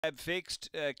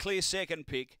Fixed, clear second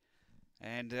pick.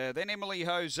 And then Emily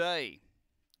Jose,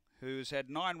 who's had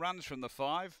 9 runs from the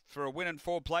 5 for a win and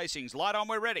 4 placings. Light on,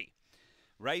 we're ready.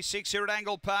 Race 6 here at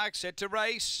Angle Park, set to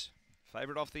race.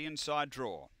 Favourite off the inside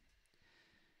draw.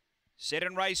 Set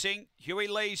and racing. Huey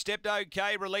Lee stepped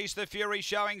okay. Release the Fury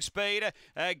showing speed.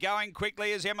 Going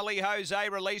quickly as Emily Jose.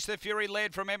 Release the Fury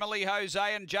led from Emily Jose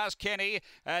and Just Kenny.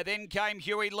 Then came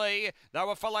Huey Lee. They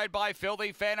were followed by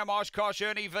Filthy Phantom, Oshkosh,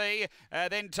 Ernie V.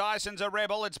 Then Tyson's a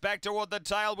Rebel. It's back toward the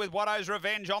tail with Watto's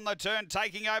Revenge on the turn.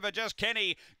 Taking over Just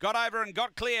Kenny. Got over and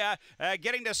got clear.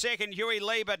 Getting to second Huey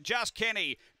Lee, but Just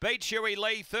Kenny beats Huey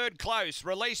Lee. Third close.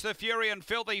 Release the Fury and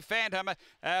Filthy Phantom.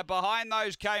 Behind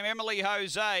those came Emily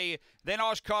Jose. Then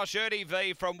Oshkosh Ernie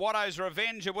V from Watto's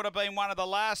Revenge. It would have been one of the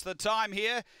last. The time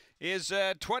here is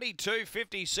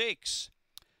 22:56.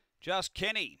 Just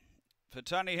Kenny for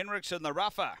Tony Henriksen, the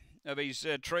rougher of his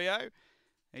trio.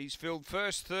 He's filled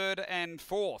first, third and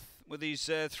fourth with his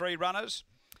 3 runners.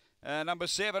 Number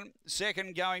 7,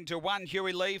 second going to 1,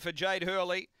 Huey Lee for Jade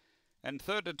Hurley. And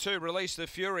third to 2, Release the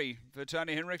Fury for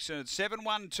Tony Henriksen. It's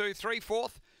 7-1-2-3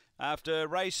 fourth after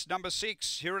race number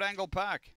 6 here at Angle Park.